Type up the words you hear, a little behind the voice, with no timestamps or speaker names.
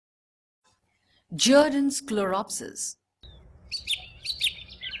Jerdon's Chloropsis.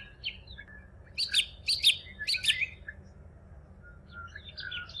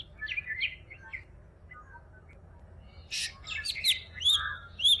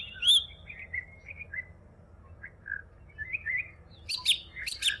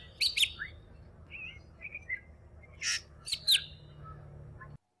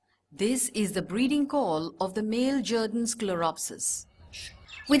 This is the breeding call of the male Jerdon's Chloropsis.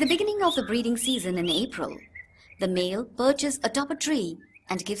 With the beginning of the breeding season in April, the male perches atop a tree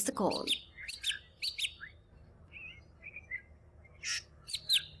and gives the call.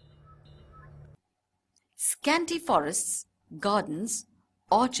 Scanty forests, gardens,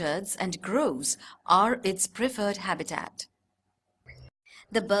 orchards and groves are its preferred habitat.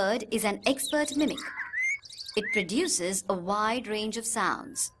 The bird is an expert mimic. It produces a wide range of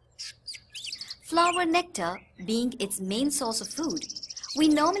sounds. Flower nectar being its main source of food, we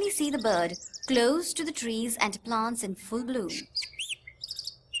normally see the bird close to the trees and plants in full bloom.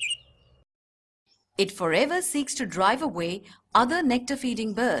 It forever seeks to drive away other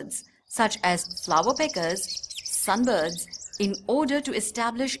nectar-feeding birds, such as flower peckers, sunbirds, in order to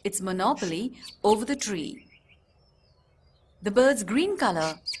establish its monopoly over the tree. The bird's green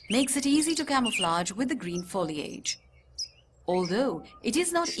color makes it easy to camouflage with the green foliage. Although it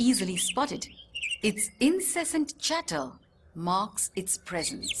is not easily spotted, its incessant chatter marks its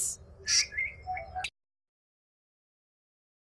presence.